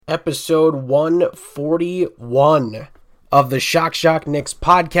episode 141 of the Shock Knicks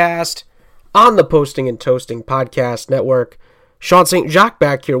podcast on the Posting and Toasting Podcast Network. Sean St. Jacques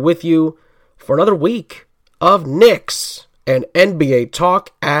back here with you for another week of Knicks and NBA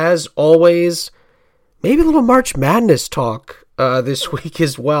talk. As always, maybe a little March Madness talk this week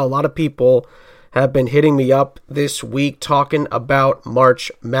as well. A lot of people have been hitting me up this week talking about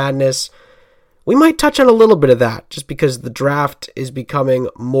March Madness. We might touch on a little bit of that just because the draft is becoming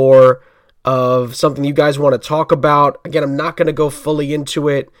more of something you guys want to talk about. Again, I'm not going to go fully into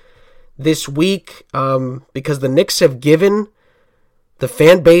it this week because the Knicks have given the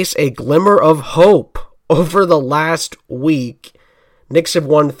fan base a glimmer of hope over the last week. Knicks have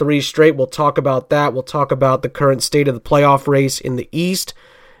won 3 straight. We'll talk about that. We'll talk about the current state of the playoff race in the East.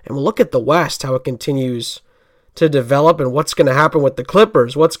 And we'll look at the West, how it continues to develop and what's going to happen with the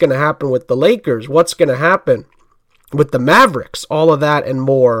Clippers, what's going to happen with the Lakers, what's going to happen with the Mavericks. All of that and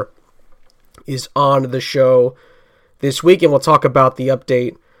more is on the show this week. And we'll talk about the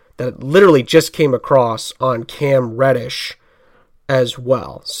update that literally just came across on Cam Reddish as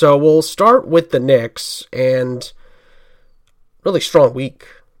well. So we'll start with the Knicks, and really strong week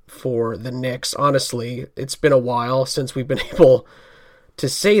for the Knicks. Honestly, it's been a while since we've been able to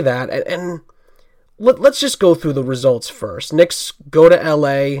say that. And let's just go through the results first. Knicks go to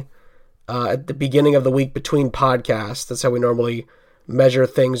LA at the beginning of the week between podcasts. That's how we normally measure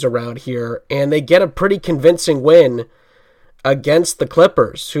things around here. And they get a pretty convincing win against the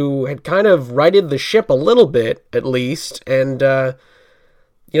Clippers, who had kind of righted the ship a little bit, at least. And, the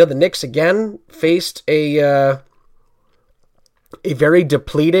Knicks again faced a very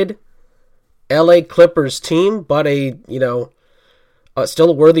depleted LA Clippers team, but still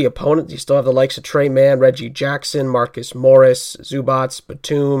a worthy opponent. You still have the likes of Trey Mann, Reggie Jackson, Marcus Morris, Zubats,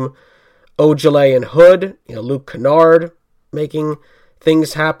 Batum, Ojale, and Hood. Luke Kennard making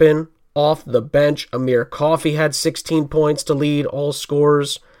things happen off the bench. Amir Coffey had 16 points to lead all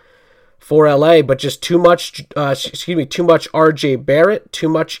scorers for LA, but just too much RJ Barrett, too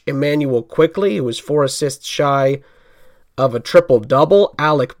much Emmanuel Quickley, who was 4 assists shy of a triple-double.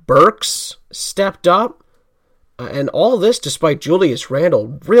 Alec Burks stepped up. And all this despite Julius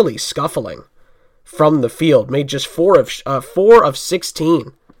Randle really scuffling from the field. Made just 4 of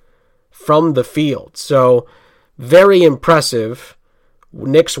 16 from the field. So very impressive.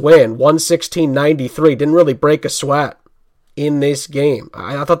 Knicks win 116-93. Didn't really break a sweat in this game.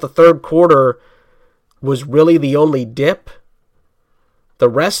 I thought the third quarter was really the only dip. The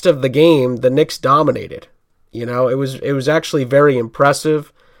rest of the game, the Knicks dominated. It was actually very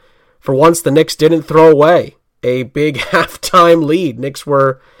impressive. For once, the Knicks didn't throw away a big halftime lead. Knicks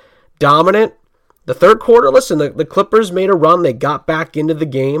were dominant. The third quarter, listen, the Clippers made a run. They got back into the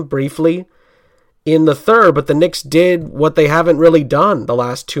game briefly in the third, but the Knicks did what they haven't really done the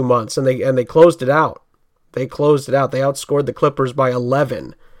last 2 months, and they closed it out. They outscored the Clippers by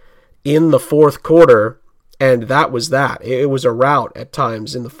 11 in the fourth quarter, and that was that. It was a rout at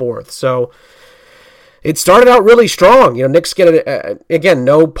times in the fourth. So it started out really strong. Knicks get, again,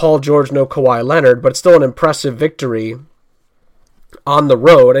 no Paul George, no Kawhi Leonard, but still an impressive victory on the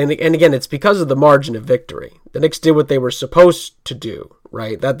road. And again, it's because of the margin of victory. The Knicks did what they were supposed to do,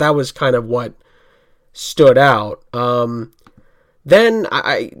 right? That was kind of what stood out. Then,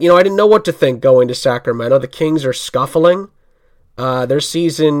 I didn't know what to think going to Sacramento. The Kings are scuffling. Their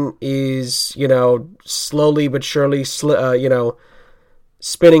season is, slowly but surely, spinning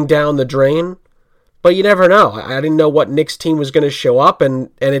down the drain. But you never know. I didn't know what Knicks team was going to show up,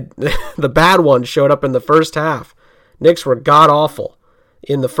 and the bad one showed up in the first half. Knicks were god-awful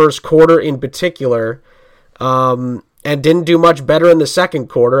in the first quarter in particular, and didn't do much better in the second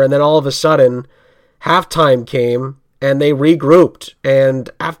quarter, and then all of a sudden, halftime came, and they regrouped. And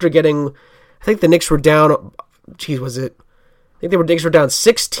after getting, I think the Knicks were down, Knicks were down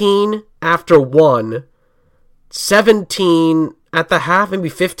 16 after 1, 17 at the half, maybe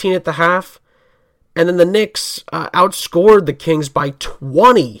 15 at the half. And then the Knicks outscored the Kings by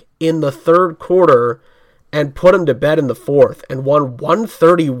 20 in the third quarter and put them to bed in the fourth and won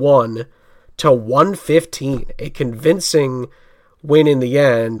 131-115. A convincing win in the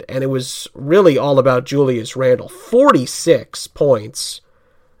end, and it was really all about Julius Randle. 46 points.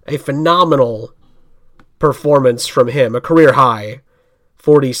 A phenomenal performance from him, a career high.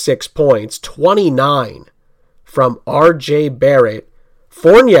 46 points. 29 from RJ Barrett.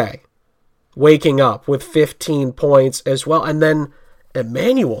 Fournier waking up with 15 points as well. And then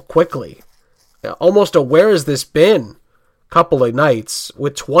Emmanuel Quickley, almost a where has this been couple of nights,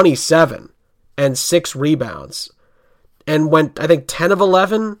 with 27 and 6 rebounds. And went, I think, 10 of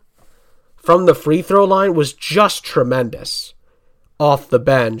 11 from the free throw line. Was just tremendous off the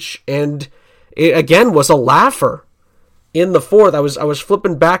bench, and it again was a laugher in the fourth. I was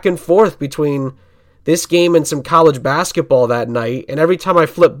flipping back and forth between this game and some college basketball that night, and every time I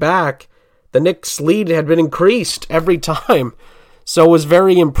flipped back, the Knicks' lead had been increased every time. So it was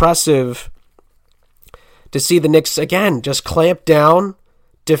very impressive to see the Knicks, again, just clamp down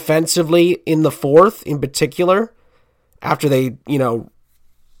defensively in the fourth in particular, after they,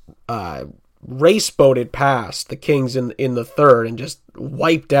 race-boated past the Kings in the third and just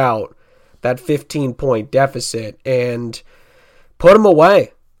wiped out that 15-point deficit and put them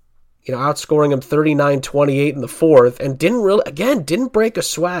away. Outscoring them 39-28 in the fourth, and didn't break a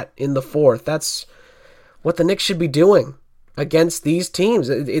sweat in the fourth. That's what the Knicks should be doing against these teams.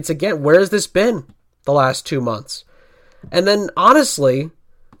 It's again, where has this been the last 2 months? And then honestly,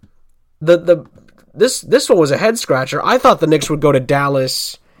 this one was a head scratcher. I thought the Knicks would go to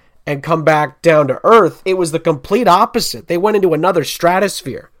Dallas and come back down to earth. It was the complete opposite. They went into another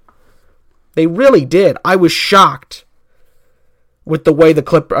stratosphere. They really did. I was shocked with the way with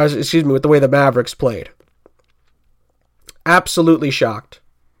the way the Mavericks played. Absolutely shocked.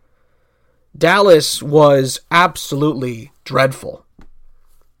 Dallas was absolutely dreadful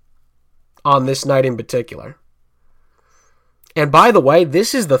on this night in particular. And by the way,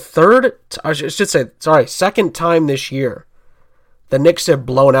 this is the second time this year the Knicks have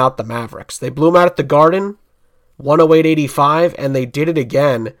blown out the Mavericks. They blew them out at the Garden, 108-85, and they did it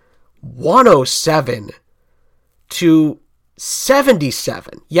again,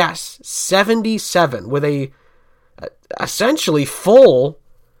 107-77. Yes, 77, with a essentially full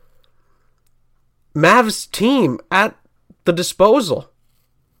Mavs team at the disposal.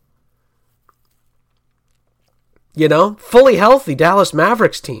 Fully healthy Dallas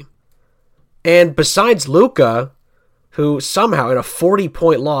Mavericks team. And besides Luka, who somehow in a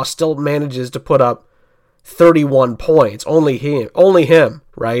 40-point loss still manages to put up 31 points. Only him,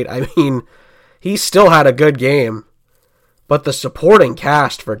 right? I mean, he still had a good game. But the supporting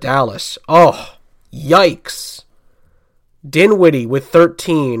cast for Dallas, oh, yikes. Dinwiddie with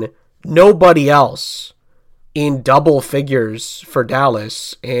 13, nobody else in double figures for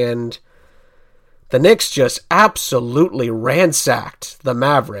Dallas, and the Knicks just absolutely ransacked the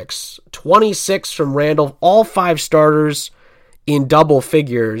Mavericks. 26 from Randall, all 5 starters in double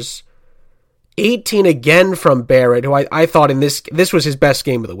figures. 18 again from Barrett, who I thought in this was his best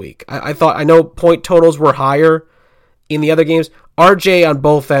game of the week. I know point totals were higher in the other games. RJ on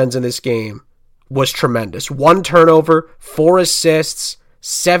both ends in this game was tremendous. 1 turnover, 4 assists,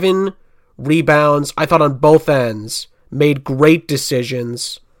 7 rebounds. I thought on both ends made great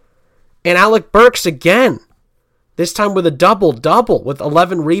decisions. And Alec Burks again, this time with a double-double with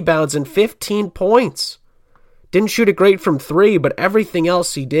 11 rebounds and 15 points. Didn't shoot it great from 3, but everything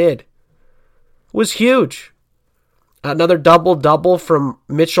else he did was huge. Another double-double from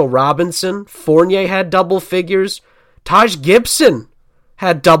Mitchell Robinson. Fournier had double figures. Taj Gibson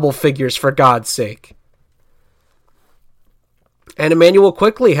had double figures, for God's sake. And Emmanuel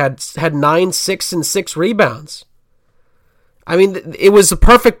Quickley had 9, 6, and 6 rebounds. I mean, it was a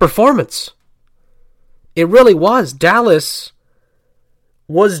perfect performance. It really was. Dallas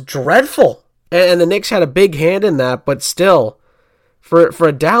was dreadful. And the Knicks had a big hand in that, but still, for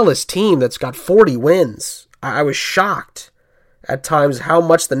a Dallas team that's got 40 wins, I was shocked at times how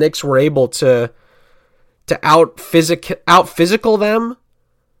much the Knicks were able to out-physical them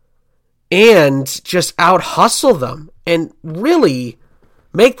and just out-hustle them and really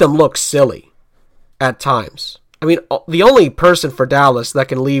make them look silly at times. I mean, the only person for Dallas that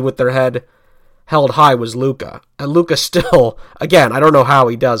can leave with their head held high was Luka. And Luka still, again, I don't know how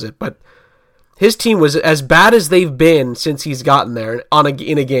he does it, but his team was as bad as they've been since he's gotten there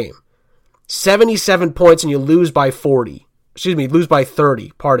in a game. 77 points and you lose by 40. Lose by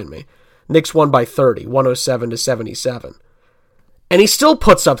 30, pardon me. Knicks won by 30, 107-77. And he still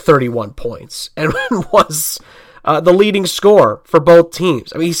puts up 31 points and was the leading scorer for both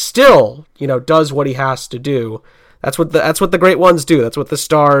teams. I mean, he still, does what he has to do. That's what the great ones do. That's what the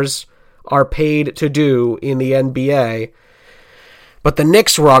stars are paid to do in the NBA. But the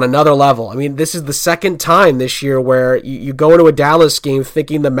Knicks were on another level. I mean, this is the second time this year where you go into a Dallas game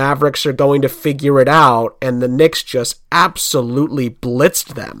thinking the Mavericks are going to figure it out, and the Knicks just absolutely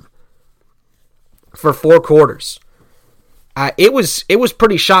blitzed them for 4 quarters. It was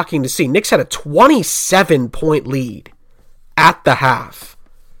pretty shocking to see. Knicks had a 27-point lead at the half.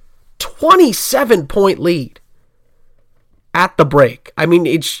 27-point lead at the break. I mean,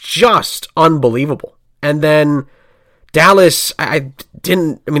 it's just unbelievable. And then Dallas, they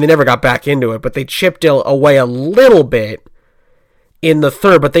never got back into it, but they chipped away a little bit in the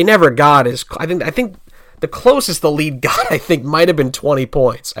third, but they never got as... I think the closest the lead got, I think, might have been 20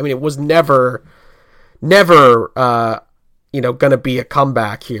 points. I mean, it was never, going to be a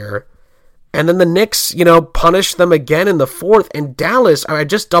comeback here. And then the Knicks, punished them again in the fourth. And Dallas, I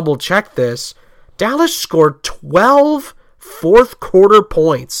just double-checked this, Dallas scored 12 fourth-quarter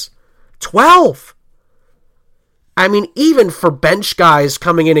points. 12! I mean, even for bench guys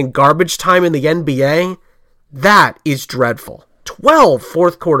coming in garbage time in the NBA, that is dreadful. 12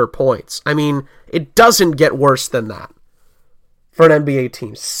 fourth-quarter points. I mean, it doesn't get worse than that for an NBA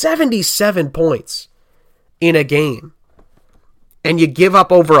team. 77 points in a game. And you give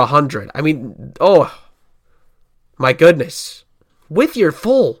up over 100. I mean, oh, my goodness. With your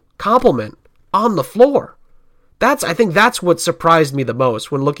full complement on the floor. I think that's what surprised me the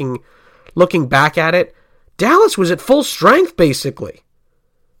most when looking back at it. Dallas was at full strength, basically.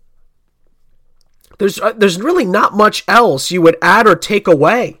 There's really not much else you would add or take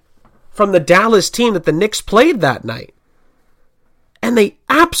away from the Dallas team that the Knicks played that night. And they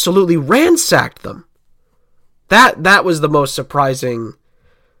absolutely ransacked them. That was the most surprising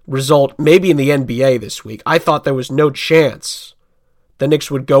result, maybe in the NBA this week. I thought there was no chance the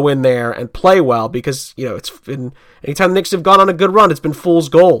Knicks would go in there and play well because, it's been, anytime the Knicks have gone on a good run, it's been fool's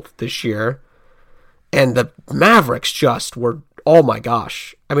gold this year. And the Mavericks just were, oh my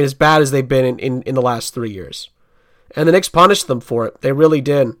gosh. I mean, as bad as they've been in the last 3 years. And the Knicks punished them for it. They really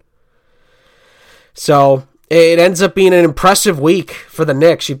did. So it ends up being an impressive week for the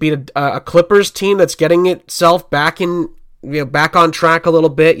Knicks. You beat a Clippers team that's getting itself back on track a little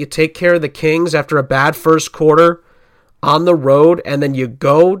bit. You take care of the Kings after a bad first quarter on the road, and then you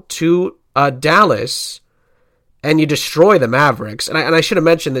go to Dallas and you destroy the Mavericks. And I should have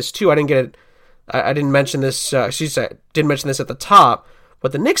mentioned this too. I didn't mention this. Didn't mention this at the top,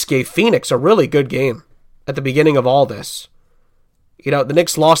 but the Knicks gave Phoenix a really good game at the beginning of all this. The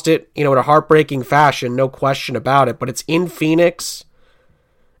Knicks lost it, in a heartbreaking fashion, no question about it, but it's in Phoenix,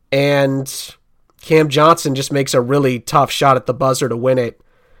 and Cam Johnson just makes a really tough shot at the buzzer to win it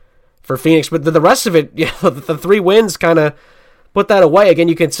for Phoenix. But the rest of it, the 3 wins kind of put that away. Again,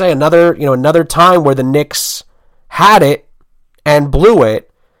 you could say another time where the Knicks had it and blew it,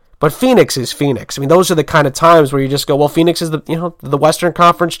 but Phoenix is Phoenix. I mean, those are the kind of times where you just go, well, Phoenix is the Western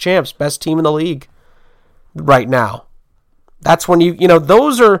Conference champs, best team in the league right now. That's when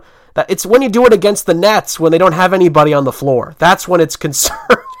it's when you do it against the Nets when they don't have anybody on the floor. That's when it's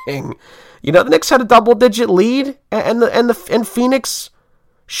concerning. The Knicks had a double-digit lead, and Phoenix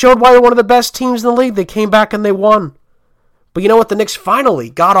showed why they're one of the best teams in the league. They came back and they won. But you know what? The Knicks finally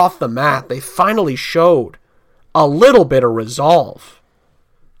got off the mat. They finally showed a little bit of resolve.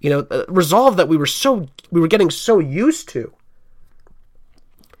 Resolve that we were getting so used to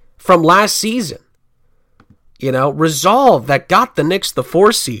from last season. Resolve that got the Knicks the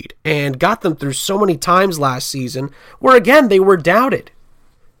 4 seed and got them through so many times last season where, again, they were doubted.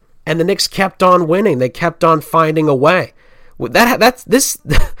 And the Knicks kept on winning. They kept on finding a way. That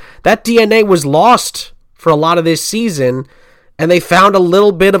DNA was lost for a lot of this season, and they found a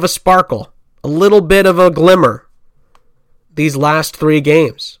little bit of a sparkle, a little bit of a glimmer these last 3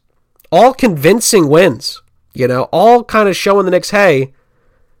 games. All convincing wins, all kind of showing the Knicks, hey,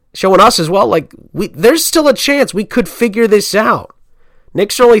 showing us as well, there's still a chance we could figure this out.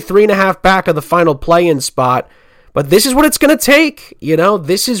 Knicks are only 3.5 back of the final play-in spot, but this is what it's going to take.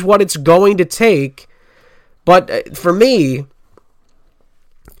 This is what it's going to take. But for me,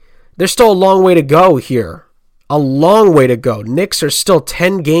 there's still a long way to go here. A long way to go. Knicks are still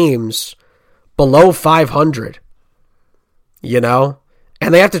 10 games below 500.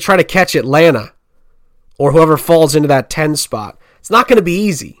 And they have to try to catch Atlanta or whoever falls into that 10 spot. It's not going to be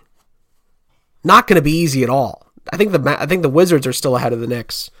easy. Not going to be easy at all. I think the Wizards are still ahead of the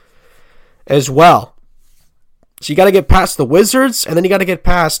Knicks as well. So you got to get past the Wizards, and then you got to get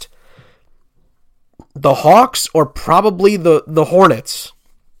past the Hawks or probably the Hornets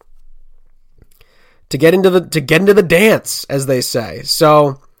to get into the dance, as they say.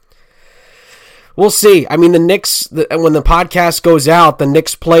 So we'll see. I mean, the Knicks, when the podcast goes out, the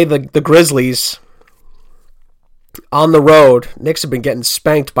Knicks play the Grizzlies on the road. Knicks have been getting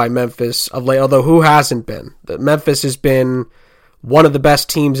spanked by Memphis of late, although who hasn't been? Memphis has been one of the best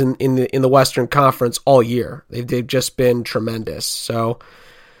teams in the Western Conference all year. They've just been tremendous. So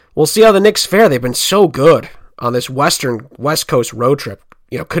we'll see how the Knicks fare. They've been so good on this West Coast road trip.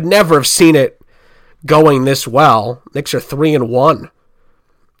 Could never have seen it going this well. Knicks are 3-1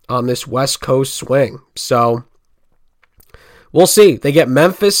 on this West Coast swing. So we'll see. They get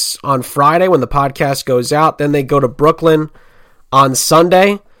Memphis on Friday when the podcast goes out. Then they go to Brooklyn on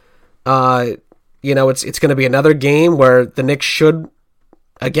Sunday. It's going to be another game where the Knicks should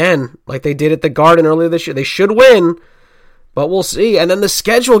again, like they did at the Garden earlier this year. They should win, but we'll see. And then the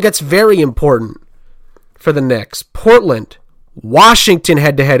schedule gets very important for the Knicks. Portland, Washington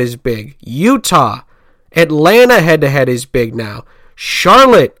head-to-head is big. Utah, Atlanta head-to-head is big now.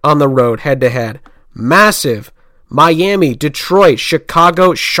 Charlotte on the road head-to-head, massive. Miami, Detroit,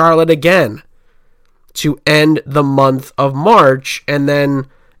 Chicago, Charlotte again to end the month of March. And then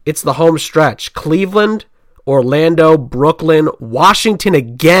it's the home stretch. Cleveland, Orlando, Brooklyn, Washington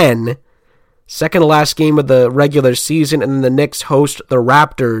again. Second to last game of the regular season. And then the Knicks host the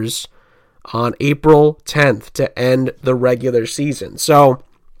Raptors on April 10th to end the regular season. So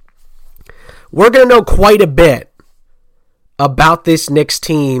we're going to know quite a bit about this Knicks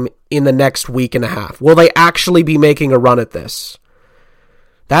team in the next week and a half. Will they actually be making a run at this?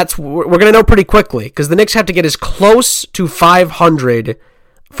 We're going to know pretty quickly, because the Knicks have to get as close to 500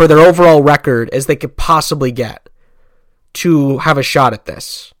 for their overall record as they could possibly get to have a shot at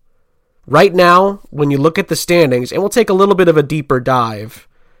this. Right now, when you look at the standings, and we'll take a little bit of a deeper dive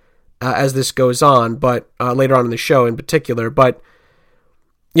as this goes on, but later on in the show in particular, but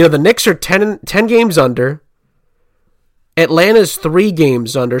the Knicks are 10 games under. Atlanta's 3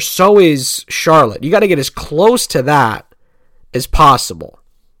 games under, so is Charlotte. You got to get as close to that as possible,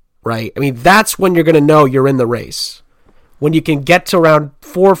 right? I mean, that's when you're going to know you're in the race. When you can get to around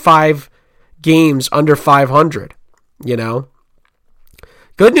 4 or 5 games under 500,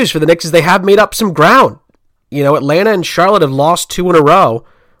 Good news for the Knicks is they have made up some ground. Atlanta and Charlotte have lost 2 in a row,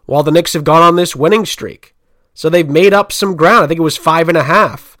 while the Knicks have gone on this winning streak. So they've made up some ground. I think it was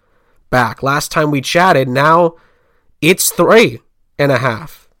 5.5 back last time we chatted. Now it's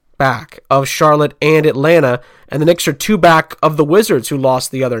 3.5 back of Charlotte and Atlanta, and the Knicks are 2 back of the Wizards, who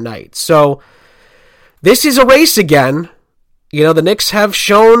lost the other night. So this is a race again. The Knicks have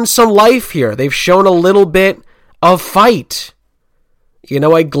shown some life here. They've shown a little bit of fight.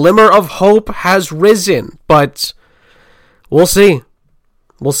 A glimmer of hope has risen, but we'll see.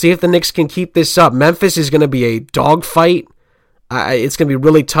 We'll see if the Knicks can keep this up. Memphis is going to be a dogfight. It's going to be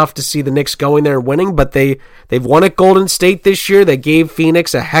really tough to see the Knicks going there and winning, but they've won at Golden State this year. They gave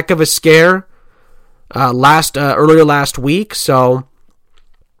Phoenix a heck of a scare earlier last week, so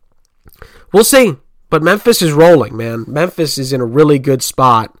we'll see. But Memphis is rolling, man. Memphis is in a really good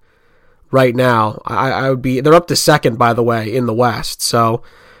spot right now. They're up to second, by the way, in the West, so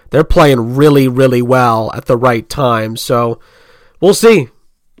they're playing really, really well at the right time. So we'll see.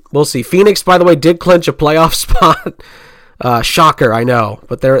 We'll see. Phoenix, by the way, did clinch a playoff spot. Shocker, I know,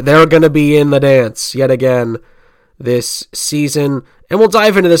 but they're going to be in the dance yet again this season, and we'll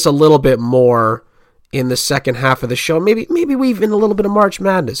dive into this a little bit more in the second half of the show. Maybe weave in a little bit of March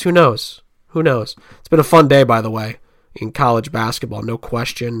Madness. Who knows? It's been a fun day, by the way, in college basketball, no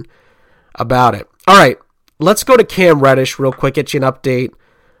question about it. All right, let's go to Cam Reddish real quick, get you an update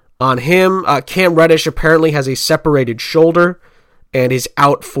on him. Cam Reddish apparently has a separated shoulder and is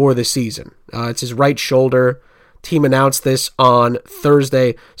out for the season. It's his right shoulder. Team announced this on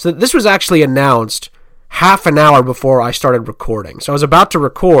Thursday. So this was actually announced half an hour before I started recording. So I was about to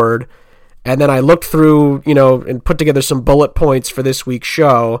record, and then I looked through, and put together some bullet points for this week's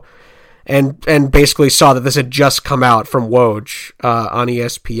show, and basically saw that this had just come out from Woj on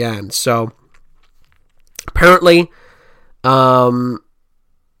ESPN. So apparently,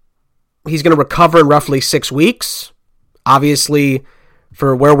 he's going to recover in roughly 6 weeks. Obviously,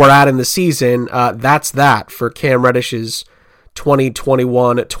 for where we're at in the season, that's that for Cam Reddish's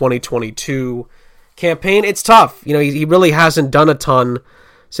 2021-2022 campaign. It's tough. He really hasn't done a ton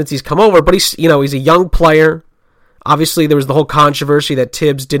since he's come over, but he's a young player. Obviously, there was the whole controversy that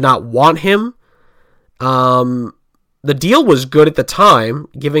Tibbs did not want him. The deal was good at the time,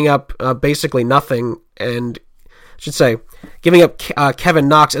 giving up basically nothing, and giving up Kevin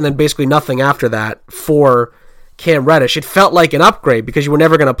Knox and then basically nothing after that for Cam Reddish. It felt like an upgrade because you were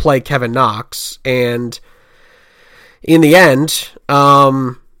never going to play Kevin Knox, and in the end,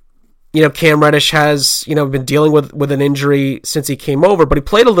 Cam Reddish has been dealing with an injury since he came over, but he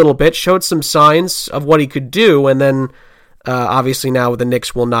played a little bit, showed some signs of what he could do, and then obviously now the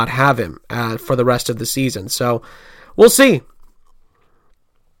Knicks will not have him for the rest of the season. So we'll see.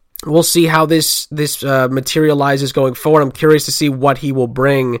 We'll see how this materializes going forward. I'm curious to see what he will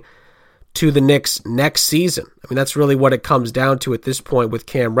bring to the Knicks next season. I mean, that's really what it comes down to at this point with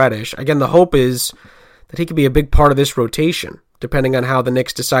Cam Reddish. Again, the hope is that he could be a big part of this rotation, depending on how the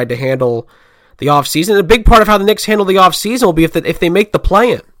Knicks decide to handle the offseason. And a big part of how the Knicks handle the offseason will be if they make the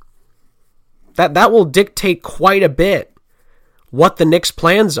play-in. That will dictate quite a bit what the Knicks'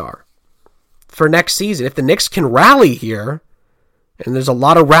 plans are for next season. If the Knicks can rally here, and there's a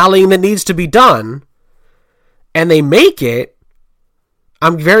lot of rallying that needs to be done, and they make it,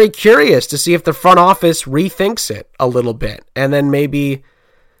 I'm very curious to see if the front office rethinks it a little bit and then maybe,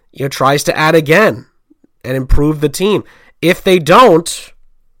 tries to add again and improve the team. If they don't,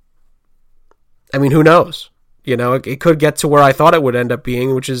 I mean, who knows? It could get to where I thought it would end up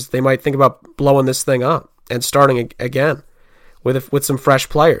being, which is they might think about blowing this thing up and starting again with some fresh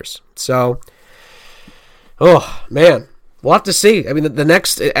players. So, oh, man. We'll have to see. I mean, the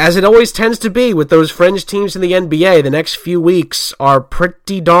next, as it always tends to be with those fringe teams in the NBA, the next few weeks are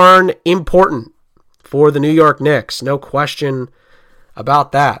pretty darn important for the New York Knicks. No question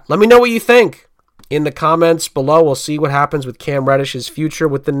about that. Let me know what you think in the comments below. We'll see what happens with Cam Reddish's future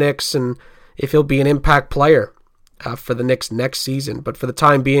with the Knicks and if he'll be an impact player for the Knicks next season. But for the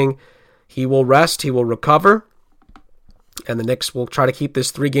time being, he will rest, he will recover, and the Knicks will try to keep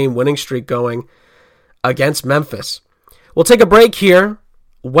this 3-game winning streak going against Memphis. We'll take a break here.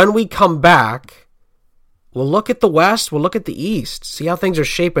 When we come back, we'll look at the West, we'll look at the East, see how things are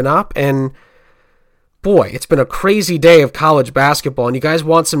shaping up, and boy, it's been a crazy day of college basketball, and you guys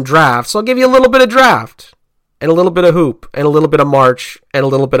want some drafts, so I'll give you a little bit of draft, and a little bit of hoop, and a little bit of March, and a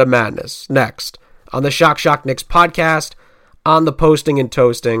little bit of madness next on the Shock Shock Knicks podcast on the Posting and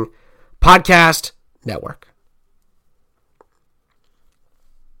Toasting Podcast Network.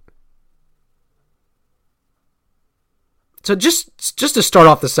 So just to start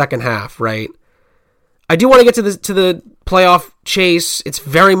off the second half, right? I do want to get to the playoff chase. It's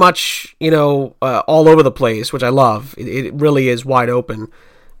very much, all over the place, which I love. It really is wide open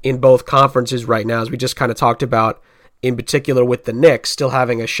in both conferences right now, as we just kind of talked about, in particular with the Knicks still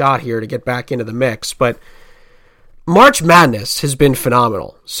having a shot here to get back into the mix. But March Madness has been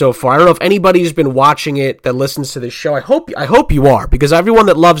phenomenal so far. I don't know if anybody's been watching it that listens to this show. I hope you are, because everyone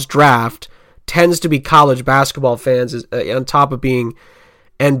that loves draft tends to be college basketball fans on top of being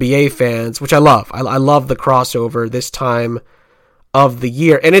NBA fans, which I love. I love the crossover this time of the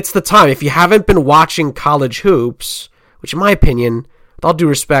year. And it's the time, if you haven't been watching college hoops, which in my opinion, with all due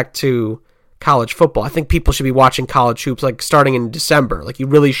respect to college football, I think people should be watching college hoops like starting in December. Like, you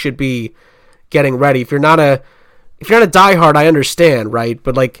really should be getting ready. If you're not a diehard, I understand, right?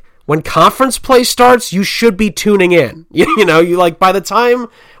 But like, when conference play starts, you should be tuning in. By the time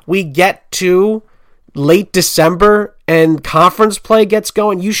we get to late December and conference play gets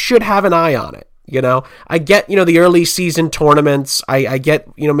going, you should have an eye on it. I get, the early season tournaments. I get,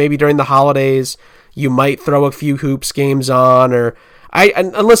 maybe during the holidays, you might throw a few hoops games on,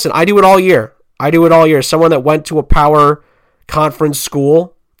 and listen, I do it all year. Someone that went to a power conference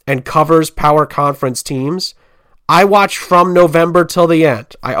school and covers power conference teams, I watch from November till the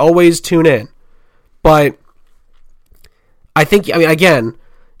end. I always tune in. But I think, again,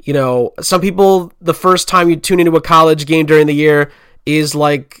 some people, the first time you tune into a college game during the year is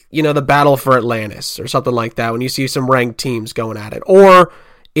like, the battle for Atlantis or something like that when you see some ranked teams going at it. Or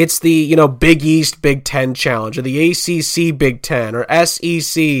it's the, Big East Big Ten challenge, or the ACC Big Ten, or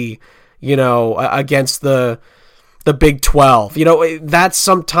SEC, against the Big 12. That's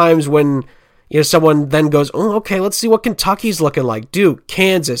sometimes when, someone then goes, oh, okay, let's see what Kentucky's looking like. Duke,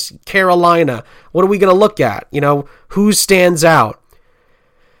 Kansas, Carolina. What are we going to look at? Who stands out?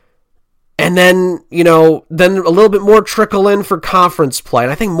 And then, then a little bit more trickle in for conference play.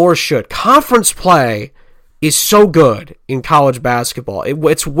 And I think more should. Conference play is so good in college basketball.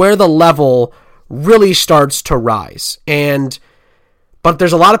 It's where the level really starts to rise. But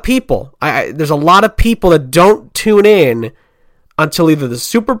there's a lot of people. There's a lot of people that don't tune in until either the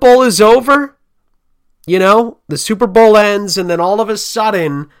Super Bowl is over, the Super Bowl ends, and then all of a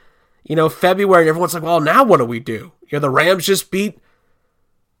sudden, February, and everyone's like, well, now what do we do? The Rams just beat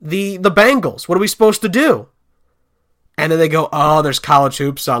the Bengals. What are we supposed to do? And then they go, oh, there's college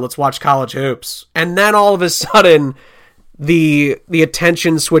hoops on. Let's watch college hoops. And then all of a sudden, the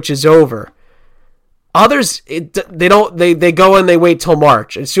attention switches over. Others, they go and they wait till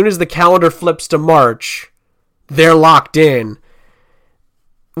March. As soon as the calendar flips to March, they're locked in.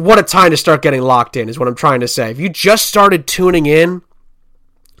 What a time to start getting locked in is what I'm trying to say. If you just started tuning in,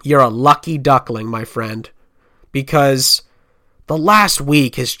 you're a lucky duckling, my friend, because the last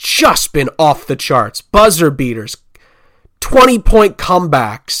week has just been off the charts. Buzzer beaters, 20-point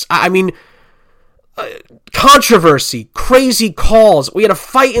comebacks. Controversy, crazy calls. We had a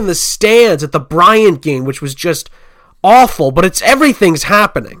fight in the stands at the Bryant game, which was just awful, but everything's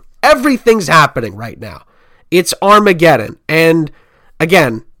happening. Everything's happening right now. It's Armageddon. And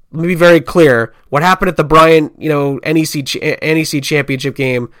again, let me be very clear. What happened at the Bryant, NEC championship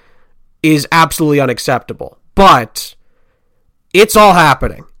game is absolutely unacceptable. But it's all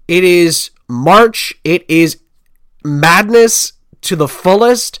happening. It is March. It is madness to the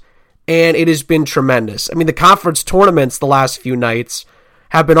fullest, and it has been tremendous. The conference tournaments the last few nights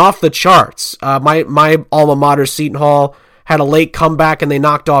have been off the charts. My alma mater, Seton Hall, had a late comeback and they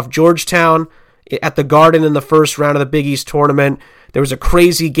knocked off Georgetown at the Garden in the first round of the Big East tournament. There was a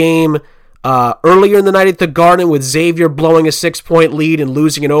crazy game earlier in the night at the Garden with Xavier blowing a 6-point lead and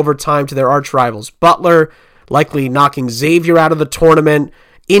losing in overtime to their arch rivals Butler, likely knocking Xavier out of the tournament.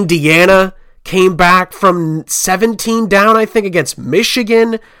 Indiana came back from 17 down, I think, against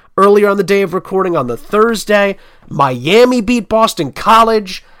Michigan earlier on the day of recording on the Thursday. Miami beat Boston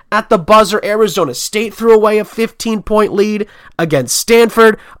College at the buzzer. Arizona State threw away a 15-point lead against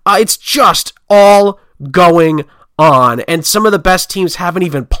Stanford. It's just all going on, and some of the best teams haven't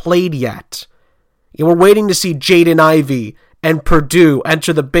even played yet. We're waiting to see Jaden Ivey and Purdue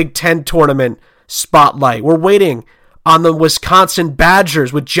enter the Big Ten tournament spotlight. We're waiting on the Wisconsin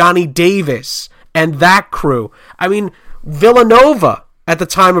Badgers with Johnny Davis and that crew. I mean, Villanova, at the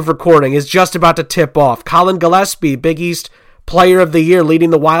time of recording, is just about to tip off. Colin Gillespie, Big East Player of the Year, leading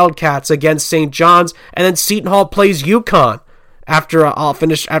the Wildcats against St. John's, and then Seton Hall plays UConn. After I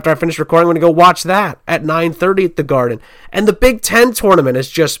finish recording, I'm going to go watch that at 9:30 at the Garden. And the Big Ten tournament has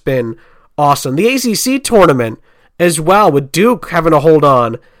just been awesome. The ACC tournament as well, with Duke having to hold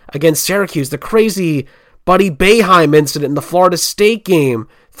on against Syracuse. The crazy Buddy Boeheim incident in the Florida State game,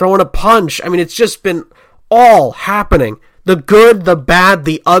 throwing a punch. I mean, it's just been all happening. The good, the bad,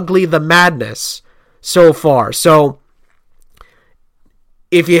 the ugly, the madness so far. So,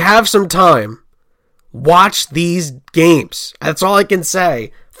 if you have some time, watch these games. That's all I can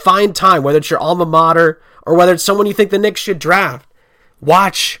say. Find time, whether it's your alma mater or whether it's someone you think the Knicks should draft.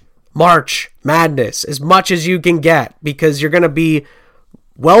 Watch March Madness as much as you can get, because you're going to be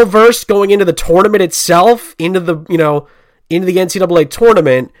well-versed going into the tournament itself, into the NCAA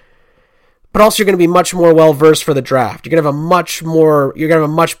tournament, but also you're going to be much more well-versed for the draft. You're going to have a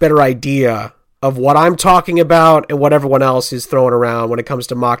much better idea of what I'm talking about and what everyone else is throwing around when it comes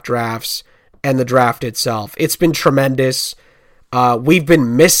to mock drafts and the draft itself. It's been tremendous. We've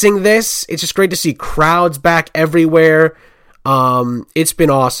been missing this. It's just great to see crowds back everywhere. It's been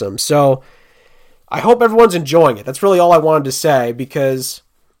awesome. So I hope everyone's enjoying it. That's really all I wanted to say, because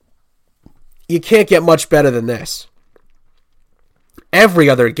you can't get much better than this. Every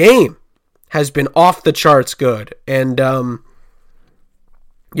other game has been off the charts good. And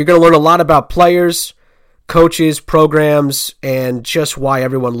you're going to learn a lot about players, coaches, programs, and just why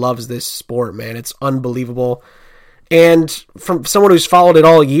everyone loves this sport, man. It's unbelievable. And from someone who's followed it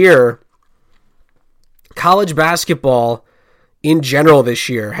all year, college basketball in general this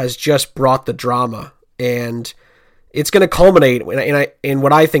year has just brought the drama. And it's going to culminate in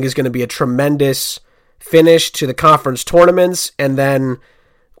what I think is going to be a tremendous finish to the conference tournaments, and then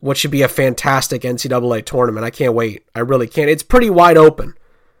what should be a fantastic NCAA tournament. I can't wait. I really can't. It's pretty wide open,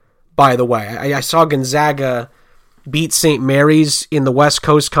 by the way. I saw Gonzaga beat St. Mary's in the West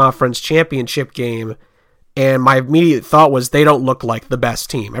Coast Conference championship game, and my immediate thought was they don't look like the best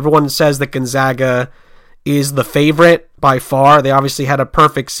team. Everyone says that Gonzaga is the favorite by far. They obviously had a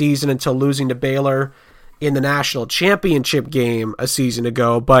perfect season until losing to Baylor in the national championship game a season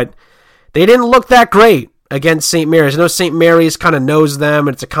ago, but they didn't look that great against St. Mary's. I know St. Mary's kind of knows them.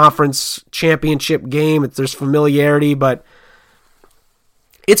 It's a conference championship game. There's familiarity, but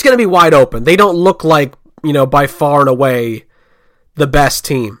it's going to be wide open. They don't look like, by far and away the best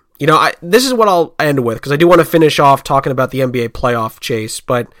team. This is what I'll end with, because I do want to finish off talking about the NBA playoff chase,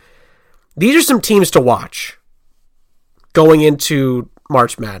 but these are some teams to watch going into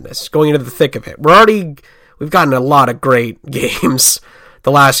March Madness, going into the thick of it. We've gotten a lot of great games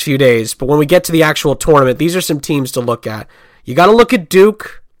the last few days, but when we get to the actual tournament, these are some teams to look at. You got to look at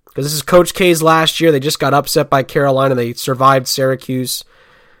Duke, because this is Coach K's last year. They just got upset by Carolina. They survived Syracuse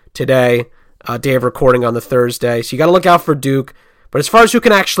today, day of recording on the Thursday. So you got to look out for Duke. But as far as who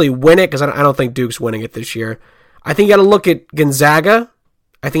can actually win it, because I don't think Duke's winning it this year, I think you got to look at Gonzaga.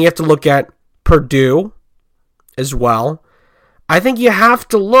 I think you have to look at Purdue as well. I think you have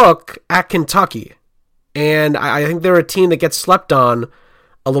to look at Kentucky. And I think they're a team that gets slept on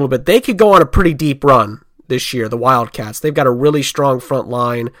a little bit. They could go on a pretty deep run this year, the Wildcats. They've got a really strong front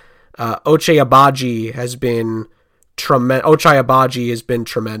line. Ochai Agbaji has been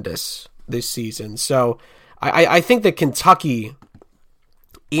tremendous this season. So I think that Kentucky,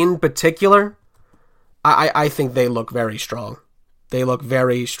 in particular, I think they look very strong. They look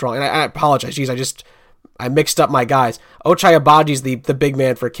very strong. And I apologize. I mixed up my guys. Ochai Agbaji's the big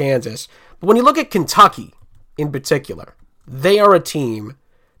man for Kansas. But when you look at Kentucky in particular, they are a team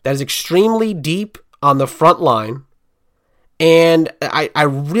that is extremely deep on the front line. And I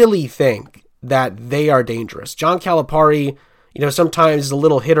really think that they are dangerous. John Calipari, sometimes is a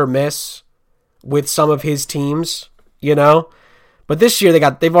little hit or miss with some of his teams, But this year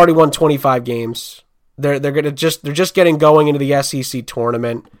they've already won 25 games. They're just getting going into the SEC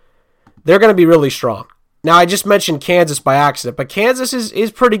tournament. They're going to be really strong. Now, I just mentioned Kansas by accident, but Kansas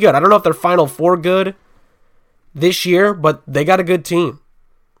is pretty good. I don't know if they're Final Four good this year, but they got a good team.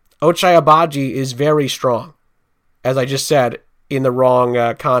 Ochai Agbaji is very strong, as I just said, in the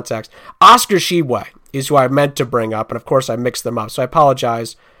wrong context. Oscar Tshiebwe is who I meant to bring up, and of course I mixed them up, so I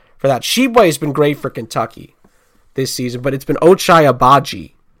apologize for that. Tshiebwe has been great for Kentucky this season, but it's been Ochai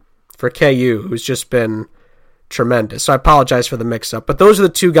Agbaji for KU who's just been tremendous. So I apologize for the mix-up. But those are the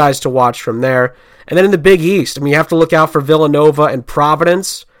two guys to watch from there. And then in the Big East, I mean, you have to look out for Villanova and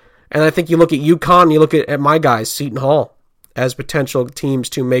Providence. And I think you look at UConn, and you look at my guys, Seton Hall, as potential teams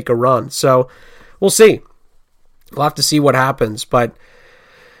to make a run. So we'll see. We'll have to see what happens. But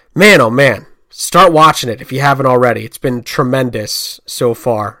man, oh man, start watching it if you haven't already. It's been tremendous so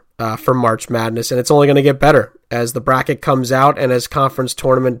far for March Madness, and it's only going to get better as the bracket comes out and as conference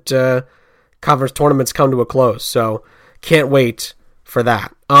tournaments come to a close. So can't wait for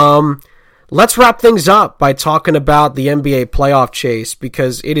that. Let's wrap things up by talking about the NBA playoff chase,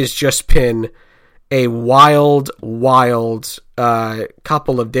 because it has just been a wild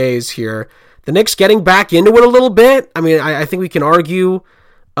couple of days here. The Knicks getting back into it a little bit. I mean, I think we can argue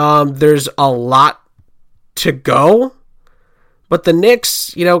there's a lot to go, but the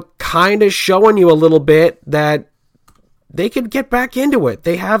Knicks, kind of showing you a little bit that they could get back into it.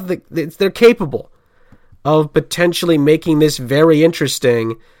 They're capable of potentially making this very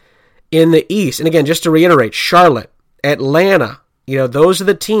interesting in the East. And again, just to reiterate, Charlotte, Atlanta, those are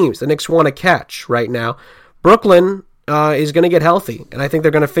the teams the Knicks want to catch right now. Brooklyn is going to get healthy, and I think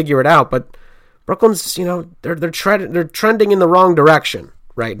they're going to figure it out. But Brooklyn's, they're trending in the wrong direction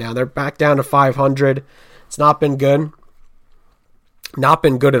right now. They're back down to 500. It's not been good. Not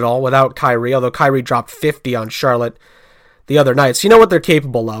been good at all without Kyrie, although Kyrie dropped 50 on Charlotte the other night. So you know what they're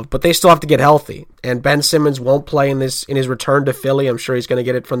capable of, but they still have to get healthy. And Ben Simmons won't play in his return to Philly. I'm sure he's going to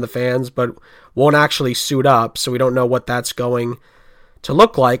get it from the fans, but won't actually suit up, so we don't know what that's going to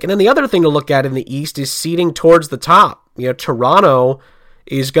look like. And then the other thing to look at in the East is seeding towards the top. Toronto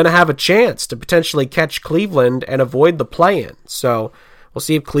is going to have a chance to potentially catch Cleveland and avoid the play-in. So we'll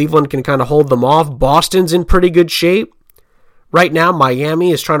see if Cleveland can kind of hold them off. Boston's in pretty good shape right now.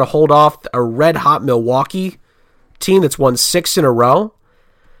 Miami is trying to hold off a red-hot Milwaukee team that's won 6 in a row.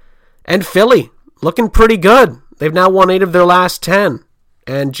 And Philly, looking pretty good. They've now won 8 of their last 10.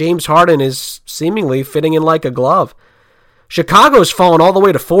 And James Harden is seemingly fitting in like a glove. Chicago's fallen all the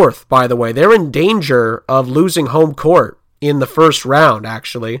way to 4th, by the way. They're in danger of losing home court in the first round,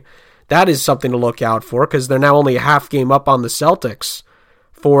 actually. That is something to look out for, because they're now only a half game up on the Celtics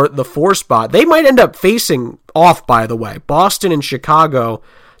for the 4 spot. They might end up facing off, by the way, Boston and Chicago.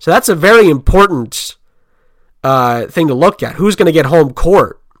 So that's a very important thing to look at. Who's going to get home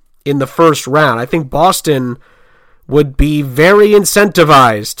court in the first round? I think Boston would be very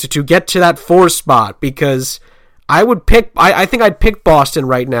incentivized to get to that 4 spot, because I think I'd pick Boston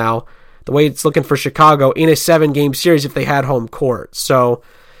right now, the way it's looking for Chicago, in a 7-game series if they had home court. So,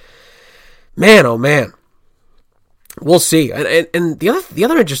 man, oh man, we'll see. And the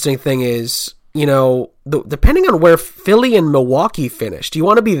other interesting thing is, depending on where Philly and Milwaukee finish, do you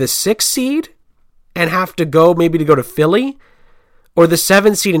want to be the 6th seed and have to go to Philly, or the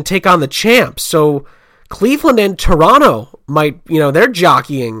 7th seed and take on the champs? So Cleveland and Toronto might, they're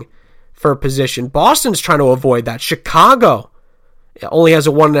jockeying for a position. Boston's trying to avoid that. Chicago only has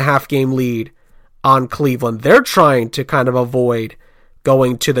a 1.5 game lead on Cleveland. They're trying to kind of avoid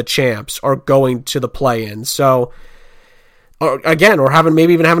going to the champs or going to the play-in. So, or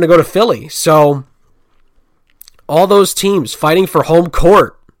maybe even having to go to Philly. So all those teams fighting for home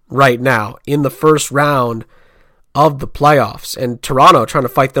court right now in the first round of the playoffs, and Toronto trying to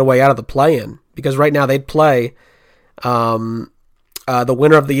fight their way out of the play-in, because right now they'd play the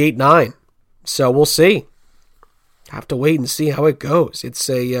winner of the 8-9. So we'll see. Have to wait and see how it goes. It's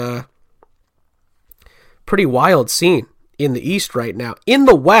a pretty wild scene in the East right now. In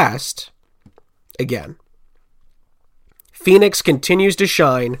the West, again, Phoenix continues to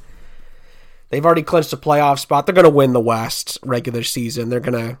shine. They've already clinched a playoff spot. They're going to win the West regular season. They're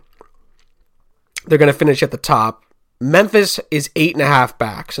going to finish at the top. Memphis is 8.5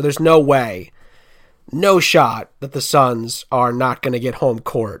 back, so there's no shot that the Suns are not going to get home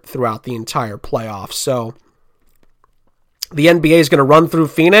court throughout the entire playoffs. So the NBA is going to run through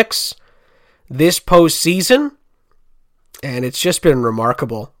Phoenix this postseason, and it's just been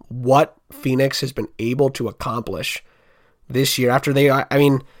remarkable what Phoenix has been able to accomplish this year.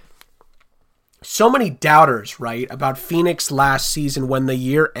 So many doubters, right, about Phoenix last season when the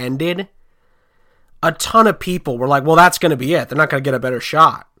year ended. a ton of people were like, well, that's going to be it. They're not going to get a better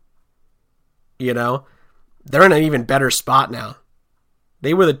shot. You know? They're in an even better spot now.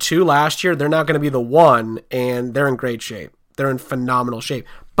 They were the 2 last year. They're now going to be the 1, and they're in great shape. They're in phenomenal shape.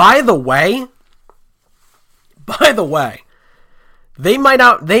 By the way, they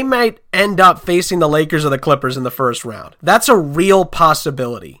might end up facing the Lakers or the Clippers in the first round. That's a real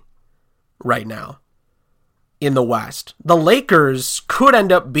possibility right now in the West. The Lakers could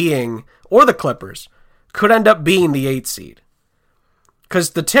end up being, or the Clippers, could end up being the 8 seed.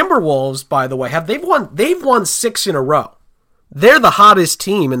 Because the Timberwolves, by the way, they've won 6 in a row. They're the hottest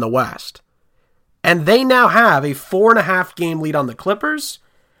team in the West. And they now have a 4.5 game lead on the Clippers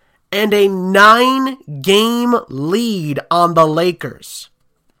and a 9 game lead on the Lakers.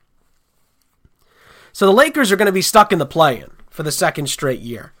 So the Lakers are going to be stuck in the play-in for the second straight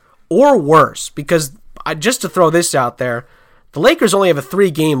year. Or worse, because just to throw this out there, the Lakers only have a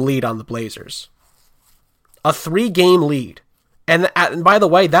 3 game lead on the Blazers. A 3 game lead. And by the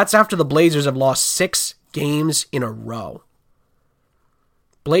way, that's after the Blazers have lost 6 games in a row.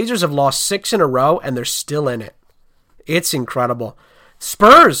 Blazers have lost 6 in a row, and they're still in it. It's incredible.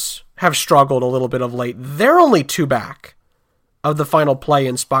 Spurs have struggled a little bit of late. They're only 2 back of the final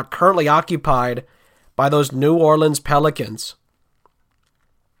play-in spot, currently occupied by those New Orleans Pelicans.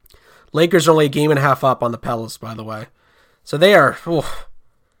 Lakers are only a game and a half up on the Pelicans, by the way. So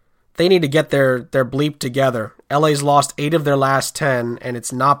they need to get their bleep together. LA's lost 8 of their last 10, and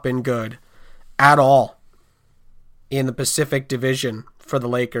it's not been good at all in the Pacific Division for the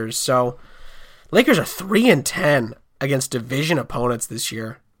Lakers. So Lakers are 3-10 against division opponents this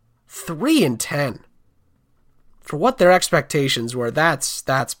year. 3-10. For what their expectations were, that's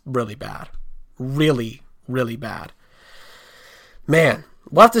really bad. Really, really bad. Man,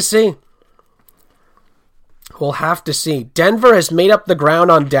 we'll have to see. We'll have to see. Denver has made up the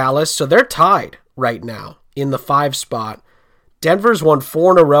ground on Dallas, so they're tied right now in the 5 spot. Denver's won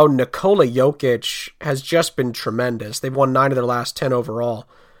 4 in a row. Nikola Jokic has just been tremendous. They've won 9 of their last 10 overall.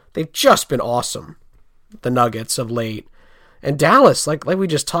 They've just been awesome, the Nuggets of late. And Dallas, like we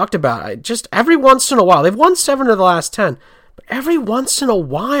just talked about, just every once in a while, they've won 7 of the last 10, but every once in a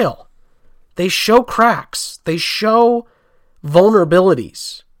while, they show cracks. They show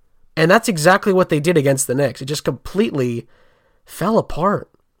vulnerabilities. And that's exactly what they did against the Knicks. It just completely fell apart.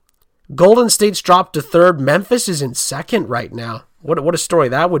 Golden State's dropped to 3rd. Memphis is in 2nd right now. What a story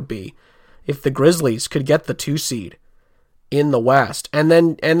that would be if the Grizzlies could get the 2 seed in the West. And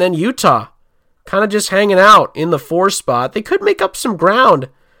then Utah kind of just hanging out in the 4 spot. They could make up some ground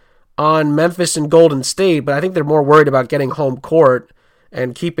on Memphis and Golden State, but I think they're more worried about getting home court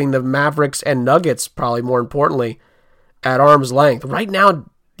and keeping the Mavericks and Nuggets, probably more importantly, at arm's length. Right now,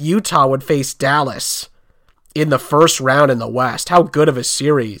 Utah would face Dallas in the first round in the West. How good of a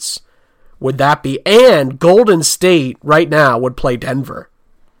series would that be? And Golden State right now would play Denver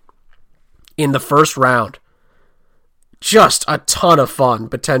in the first round. Just a ton of fun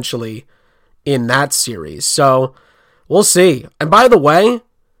potentially in that series. So we'll see. And by the way,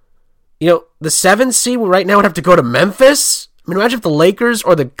 the 7 seed right now would have to go to Memphis. I mean, imagine if the Lakers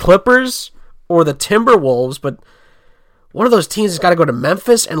or the Clippers or the Timberwolves, but one of those teams has got to go to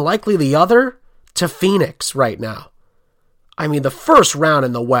Memphis and likely the other to Phoenix right now. I mean, the first round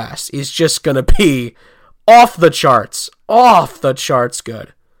in the West is just going to be off the charts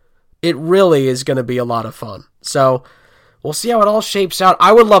good. It really is going to be a lot of fun. So we'll see how it all shapes out.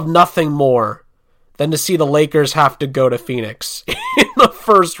 I would love nothing more than to see the Lakers have to go to Phoenix in the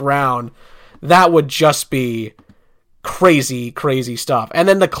first round. That would just be crazy, crazy stuff. And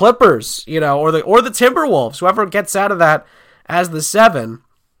then the Clippers, or the Timberwolves, whoever gets out of that as the 7,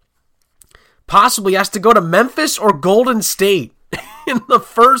 possibly has to go to Memphis or Golden State in the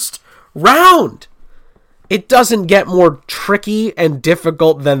first round. It doesn't get more tricky and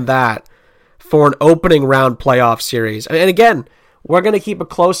difficult than that for an opening round playoff series. And again, we're going to keep a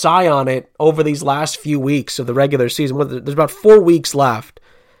close eye on it over these last few weeks of the regular season. There's about 4 weeks left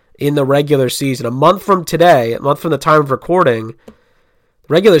in the regular season. A month from today, a month from the time of recording, the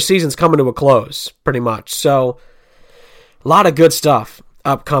regular season's coming to a close, pretty much. So, a lot of good stuff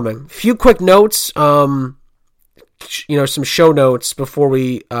upcoming. Few quick notes, some show notes before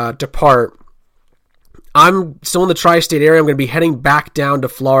we depart. I'm still in the tri-state area. I'm going to be heading back down to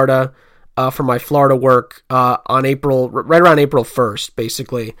Florida for my Florida work right around April 1st,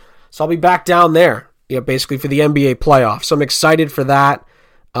 basically. So I'll be back down there, basically for the NBA playoffs. So I'm excited for that.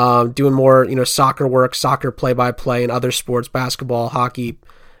 Doing more, soccer work, soccer play-by-play, and other sports, basketball, hockey,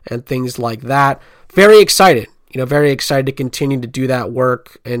 and things like that. Very excited, very excited to continue to do that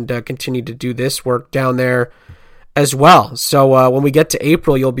work and continue to do this work down there as well. So when we get to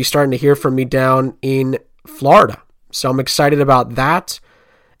April, you'll be starting to hear from me down in Florida. So I'm excited about that.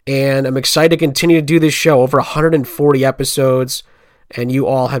 And I'm excited to continue to do this show. Over 140 episodes. And you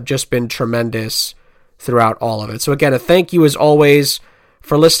all have just been tremendous throughout all of it. So again, a thank you as always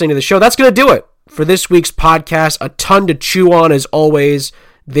for listening to the show. That's going to do it for this week's podcast. A ton to chew on as always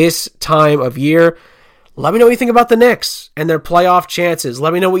this time of year. Let me know what you think about the Knicks and their playoff chances.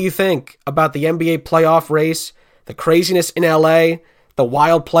 Let me know what you think about the NBA playoff race, the craziness in LA, the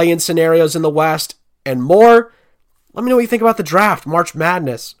wild play-in scenarios in the West, and more. Let me know what you think about the draft, March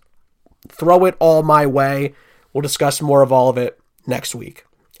Madness. Throw it all my way. We'll discuss more of all of it next week.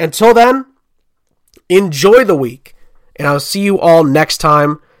 Until then, enjoy the week, and I'll see you all next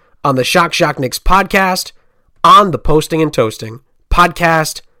time on the Shock Shock Knicks podcast on the Posting and Toasting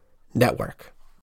Podcast Network.